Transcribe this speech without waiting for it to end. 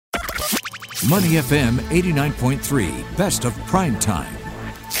Money FM 89.3, best of prime time.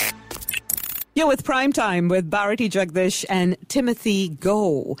 You're with Prime Time with Bharati Jagdish and Timothy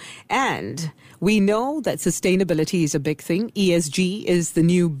Goh. And we know that sustainability is a big thing. ESG is the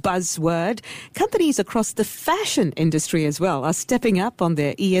new buzzword. Companies across the fashion industry as well are stepping up on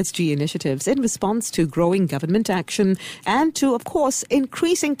their ESG initiatives in response to growing government action and to, of course,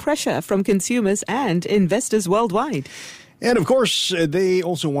 increasing pressure from consumers and investors worldwide. And of course, they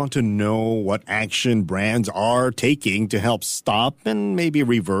also want to know what action brands are taking to help stop and maybe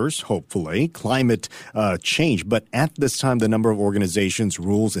reverse, hopefully, climate change. But at this time, the number of organizations,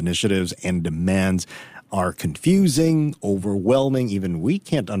 rules, initiatives, and demands are confusing, overwhelming. Even we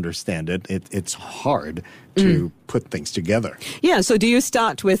can't understand it. It's hard to put things together. Yeah, so do you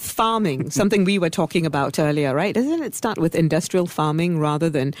start with farming, something we were talking about earlier, right? Doesn't it start with industrial farming rather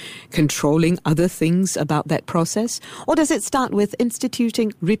than controlling other things about that process? Or does it start with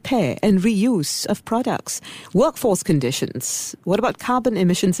instituting repair and reuse of products? Workforce conditions? What about carbon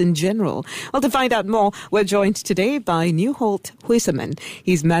emissions in general? Well, to find out more, we're joined today by Nieuwholt Huysman.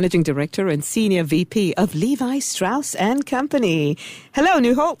 He's Managing Director and Senior VP of Levi Strauss & Company. Hello,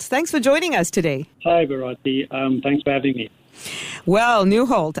 Nieuwholt. Thanks for joining us today. Hi, Bharati. Thanks for having me. Well,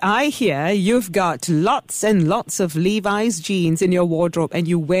 Nieuwholt, I hear you've got lots and lots of Levi's jeans in your wardrobe and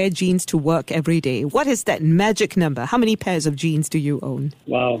you wear jeans to work every day. What is that magic number? How many pairs of jeans do you own?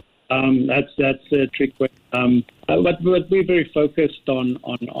 Wow, that's a trick question. But we're very focused on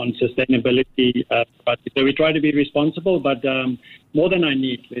sustainability. So we try to be responsible, but more than I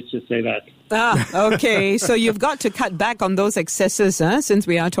need, let's just say that. Okay. So you've got to cut back on those excesses, since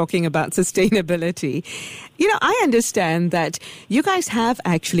we are talking about sustainability. You know, I understand that you guys have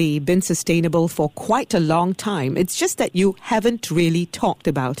actually been sustainable for quite a long time. It's just that you haven't really talked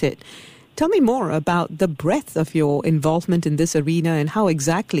about it. Tell me more about the breadth of your involvement in this arena and how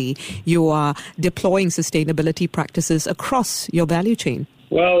exactly you are deploying sustainability practices across your value chain.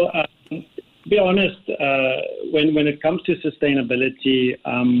 Well, to be honest, when it comes to sustainability,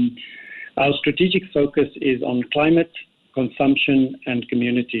 our strategic focus is on climate, consumption, and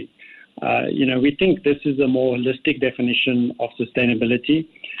community. We think this is a more holistic definition of sustainability.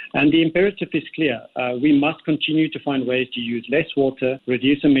 And the imperative is clear. We must continue to find ways to use less water,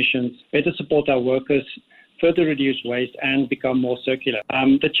 reduce emissions, better support our workers, further reduce waste, and become more circular.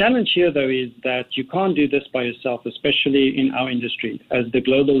 The challenge here, though, is that you can't do this by yourself, especially in our industry. As the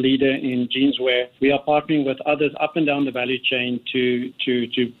global leader in jeanswear, we are partnering with others up and down the value chain to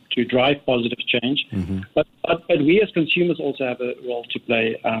drive positive change. Mm-hmm. But we as consumers also have a role to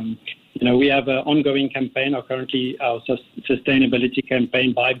play. We have an ongoing campaign, currently our sustainability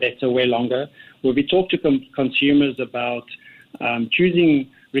campaign, Buy Better, Wear Longer, where we talk to consumers about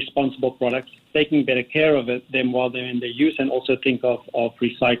choosing responsible products, taking better care of them while they're in their use, and also think of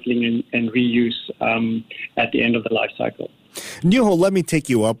recycling and reuse at the end of the life cycle. Nieuwholt, let me take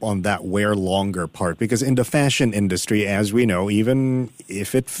you up on that wear longer part, because in the fashion industry, as we know, even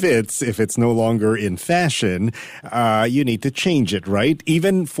if it fits, if it's no longer in fashion, you need to change it, right?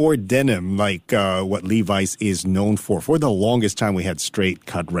 Even for denim, like what Levi's is known for. For the longest time, we had straight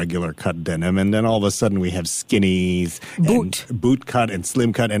cut, regular cut denim, and then all of a sudden we have skinnies, boot cut and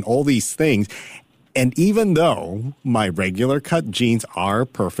slim cut and all these things. And even though my regular cut jeans are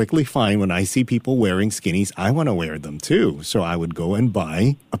perfectly fine, when I see people wearing skinnies, I want to wear them too. So I would go and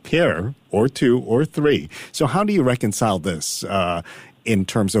buy a pair or two or three. So how do you reconcile this in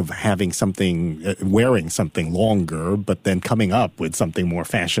terms of having something, wearing something longer, but then coming up with something more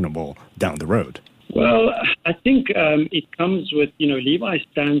fashionable down the road? Well, I think it comes with, Levi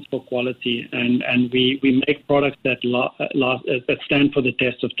stands for quality, and we make products that that stand for the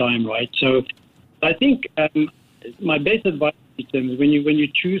test of time, right? So I think my best advice is when you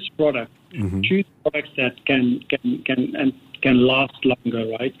choose products, mm-hmm. choose products that can last longer,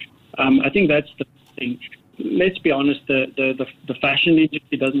 right? I think that's the thing. Let's be honest, the fashion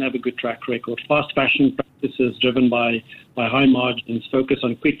industry doesn't have a good track record. Fast fashion practices driven by high margins focus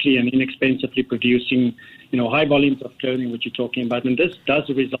on quickly and inexpensively producing, high volumes of clothing, which you're talking about, and this does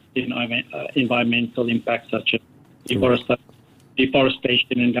result in environmental impacts such as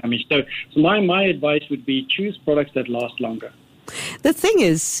deforestation and damage. So my advice would be choose products that last longer. The thing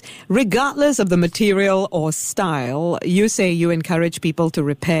is, regardless of the material or style, you say you encourage people to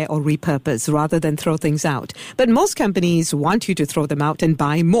repair or repurpose rather than throw things out. But most companies want you to throw them out and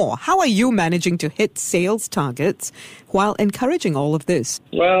buy more. How are you managing to hit sales targets while encouraging all of this?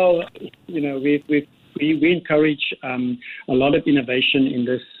 Well, we encourage a lot of innovation in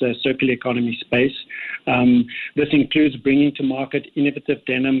this circular economy space. This includes bringing to market innovative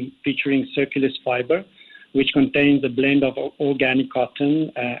denim featuring circulus fiber. which contains a blend of organic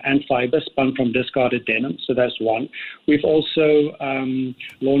cotton and fiber spun from discarded denim. So that's one. We've also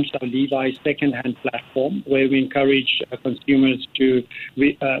launched our Levi's second-hand platform, where we encourage consumers to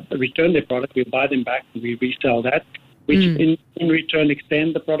return their product. We buy them back and we resell that, which in return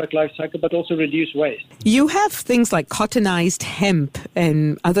extend the product life cycle, but also reduce waste. You have things like cottonized hemp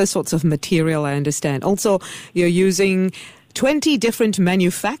and other sorts of material, I understand. Also, you're using 20 different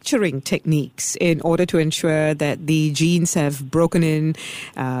manufacturing techniques in order to ensure that the jeans have broken in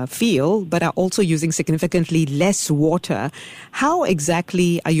feel, but are also using significantly less water. How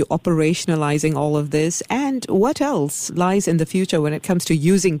exactly are you operationalizing all of this? And what else lies in the future when it comes to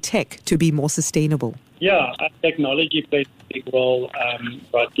using tech to be more sustainable? Yeah, technology plays a big role,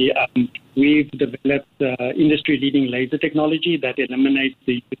 but we've developed industry-leading laser technology that eliminates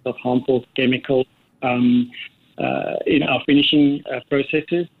the use of harmful chemicals in our finishing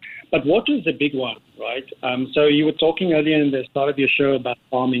processes. But water is a big one, right? So you were talking earlier in the start of your show about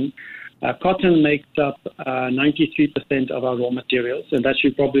farming. Cotton makes up 93% of our raw materials, and that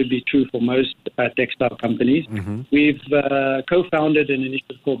should probably be true for most textile companies. Mm-hmm. We've co-founded an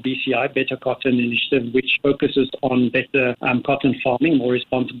initiative called BCI, Better Cotton Initiative, which focuses on better cotton farming, more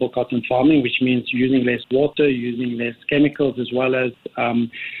responsible cotton farming, which means using less water, using less chemicals, as well as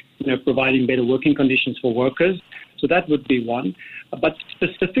providing better working conditions for workers. So that would be one. But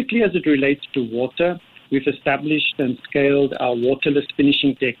specifically as it relates to water, we've established and scaled our waterless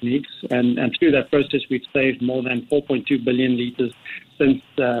finishing techniques, and through that process, we've saved more than 4.2 billion liters since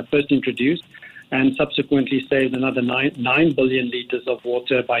first introduced, and subsequently saved another 9 billion liters of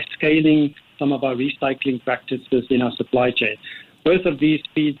water by scaling some of our recycling practices in our supply chain. Both of these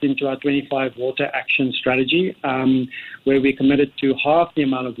feeds into our 25 water action strategy, where we're committed to half the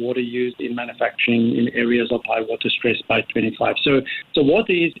amount of water used in manufacturing in areas of high water stress by 25. So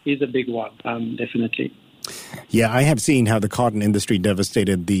water is a big one, definitely. Yeah, I have seen how the cotton industry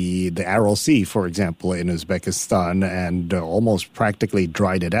devastated the Aral Sea, for example, in Uzbekistan, and almost practically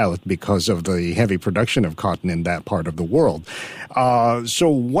dried it out because of the heavy production of cotton in that part of the world. So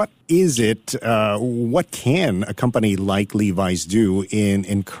what is it, what can a company like Levi's do in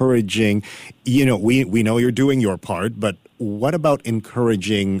encouraging, we know you're doing your part, but what about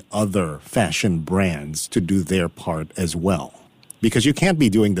encouraging other fashion brands to do their part as well? Because you can't be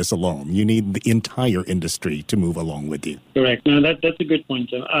doing this alone. You need the entire industry to move along with you. Correct. No, that's a good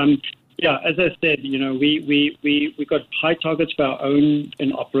point. Yeah, as I said, we got high targets for our own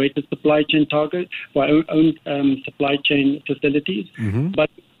and operated supply chain targets, for our own supply chain facilities. Mm-hmm. But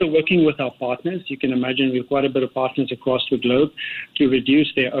also working with our partners, you can imagine we have quite a bit of partners across the globe to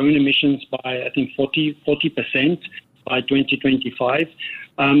reduce their own emissions by, I think, 40% by 2025.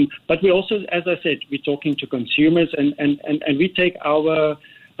 But we also, as I said, we're talking to consumers, and we take our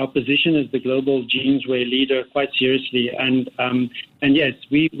position as the global jeanswear leader quite seriously. And yes,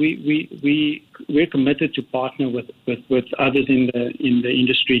 we're committed to partner with others in the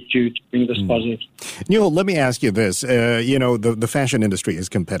industry to bring this positive. Newell, let me ask you this. The fashion industry is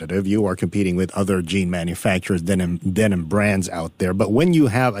competitive. You are competing with other jean manufacturers, denim brands out there. But when you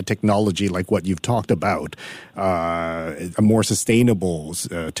have a technology like what you've talked about, a more sustainable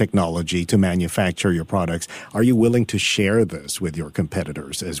technology to manufacture your products, are you willing to share this with your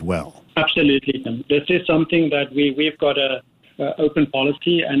competitors as well? Absolutely. This is something that we've got a open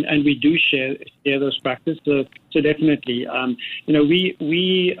policy, and we do share those practices. So definitely,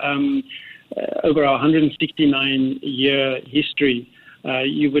 we over our 169-year history,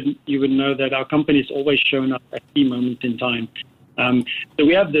 you would know that our company's always shown up at key moments in time. So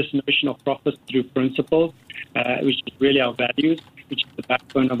we have this notion of profits through principles, which is really our values, which is the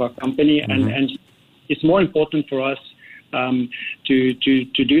backbone of our company, mm-hmm. and it's more important for us to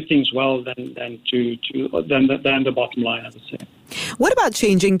do things well than the bottom line, I would say. What about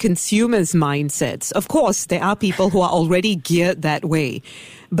changing consumers' mindsets? Of course, there are people who are already geared that way.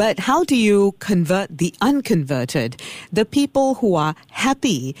 But how do you convert the unconverted, the people who are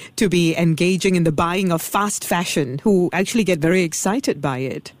happy to be engaging in the buying of fast fashion, who actually get very excited by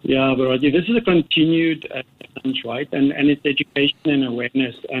it? Yeah, Bharati, this is a continued challenge, right? And it's education and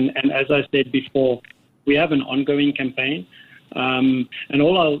awareness. And as I said before, we have an ongoing campaign. And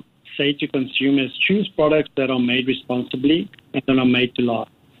all I'll say to consumers, choose products that are made responsibly and that are made to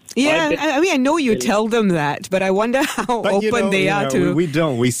last. Yeah, I know you tell them that, but I wonder how open they are to... We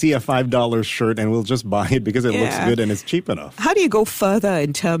don't. We see a $5 shirt and we'll just buy it because it looks good and it's cheap enough. How do you go further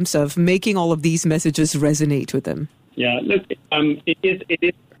in terms of making all of these messages resonate with them? Yeah, look, it is,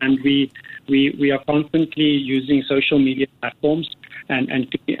 and we are constantly using social media platforms and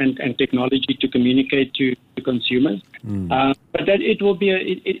technology to communicate to consumers. But that it will be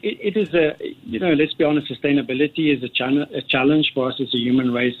it is a let's be honest, sustainability is a challenge for us as a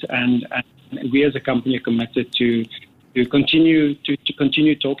human race, and we as a company are committed to continue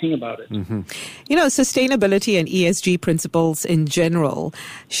talking about it. Sustainability and ESG principles in general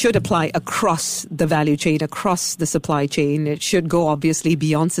should apply across the value chain, across the supply chain. It should go obviously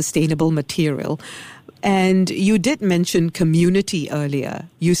beyond sustainable material. And you did mention community earlier.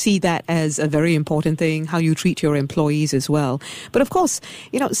 You see that as a very important thing, how you treat your employees as well. But of course,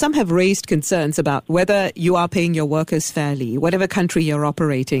 some have raised concerns about whether you are paying your workers fairly, whatever country you're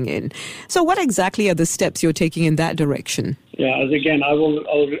operating in. So what exactly are the steps you're taking in that direction? Yeah, as again, I'll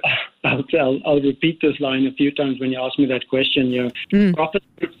repeat this line a few times when you ask me that question.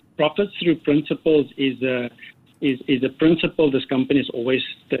 Profits through principles is a principle this company has always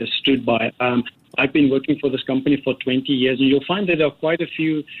stood by. I've been working for this company for 20 years, and you'll find that there are quite a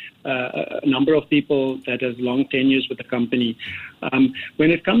number of people that has long tenures with the company.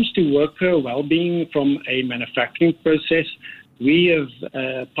 When it comes to worker well-being from a manufacturing process, we have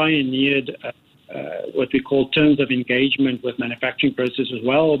pioneered what we call terms of engagement with manufacturing processes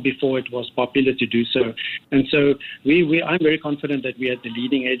well before it was popular to do so. And so I'm very confident that we are at the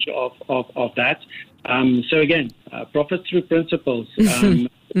leading edge of that. So again, profit through principles.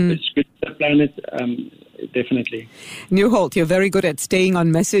 It's good for the planet, definitely. Nieuwholt, you're very good at staying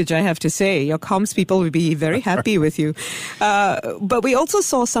on message, I have to say. Your comms people will be very happy with you. But we also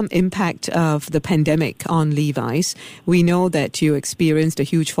saw some impact of the pandemic on Levi's. We know that you experienced a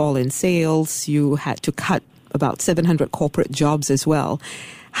huge fall in sales. You had to cut about 700 corporate jobs as well.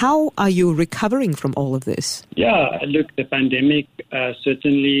 How are you recovering from all of this? Yeah, look, the pandemic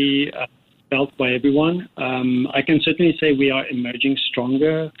certainly felt by everyone. I can certainly say we are emerging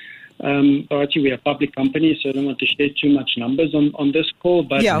stronger. Bharati, we are a public company, so I don't want to share too much numbers on this call.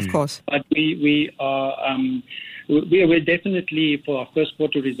 But yeah, of course. But we are we're definitely, for our first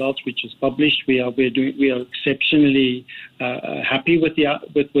quarter results, which is published, we are exceptionally happy with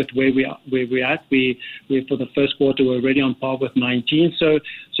where we're at. We for the first quarter we're already on par with 19. So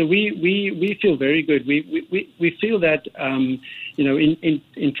we feel very good. We feel that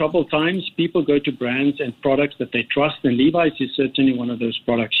in troubled times, people go to brands and products that they trust, and Levi's is certainly one of those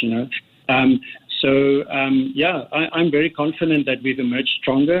products. I'm very confident that we've emerged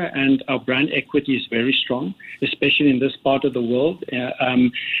stronger, and our brand equity is very strong, especially in this part of the world.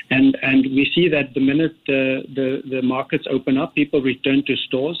 And we see that the minute the markets open up, people return to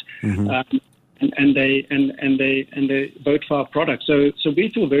stores. And they vote for our products. So we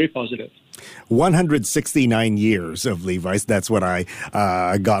feel very positive. 169 years of Levi's. That's what I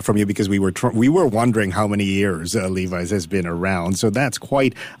got from you, because we were wondering how many years Levi's has been around. So that's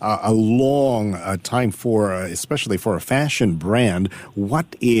quite a long time especially for a fashion brand.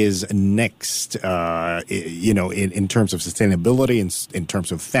 What is next? In terms of sustainability, in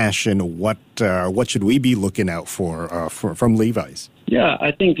terms of fashion, what should we be looking out for from Levi's? Yeah,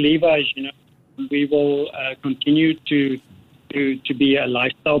 I think Levi's. We will continue to be a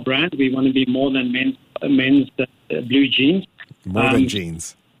lifestyle brand. We want to be more than men's blue jeans. More than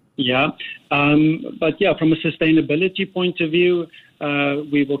jeans. Yeah. But yeah, from a sustainability point of view,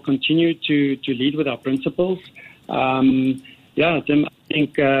 we will continue to lead with our principles. Tim, I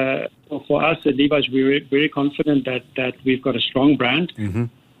think for us at Levi's, we're very confident that we've got a strong brand.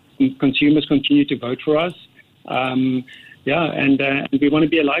 Consumers continue to vote for us. And we want to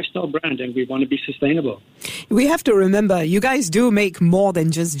be a lifestyle brand, and we want to be sustainable. We have to remember, you guys do make more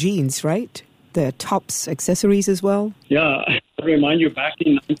than just jeans, right? The tops, accessories as well? Yeah, I'll remind you, back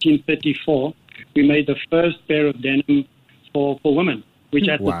in 1934, we made the first pair of denim for women, which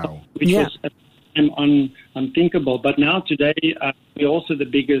was at the time unthinkable. But now today, we're also the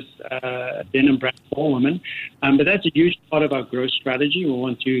biggest denim brand for women. But that's a huge part of our growth strategy. We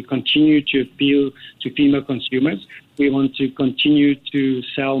want to continue to appeal to female consumers. We want to continue to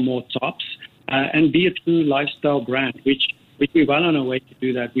sell more tops and be a true lifestyle brand, which we're well on our way to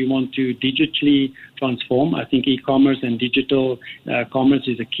do that. We want to digitally transform. I think e-commerce and digital commerce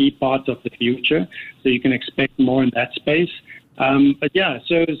is a key part of the future. So you can expect more in that space. But yeah,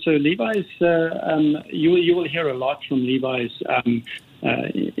 so Levi's, you will hear a lot from Levi's in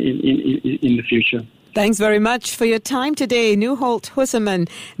the future. Thanks very much for your time today. Nieuwholt Husserman,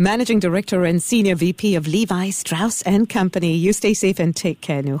 Managing Director and Senior VP of Levi Strauss & Company. You stay safe and take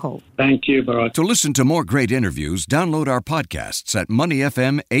care, Nieuwholt. Thank you, Bharat. To listen to more great interviews, download our podcasts at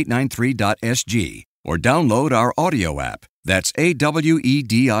moneyfm893.sg or download our audio app. That's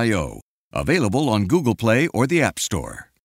AWEDIO. Available on Google Play or the App Store.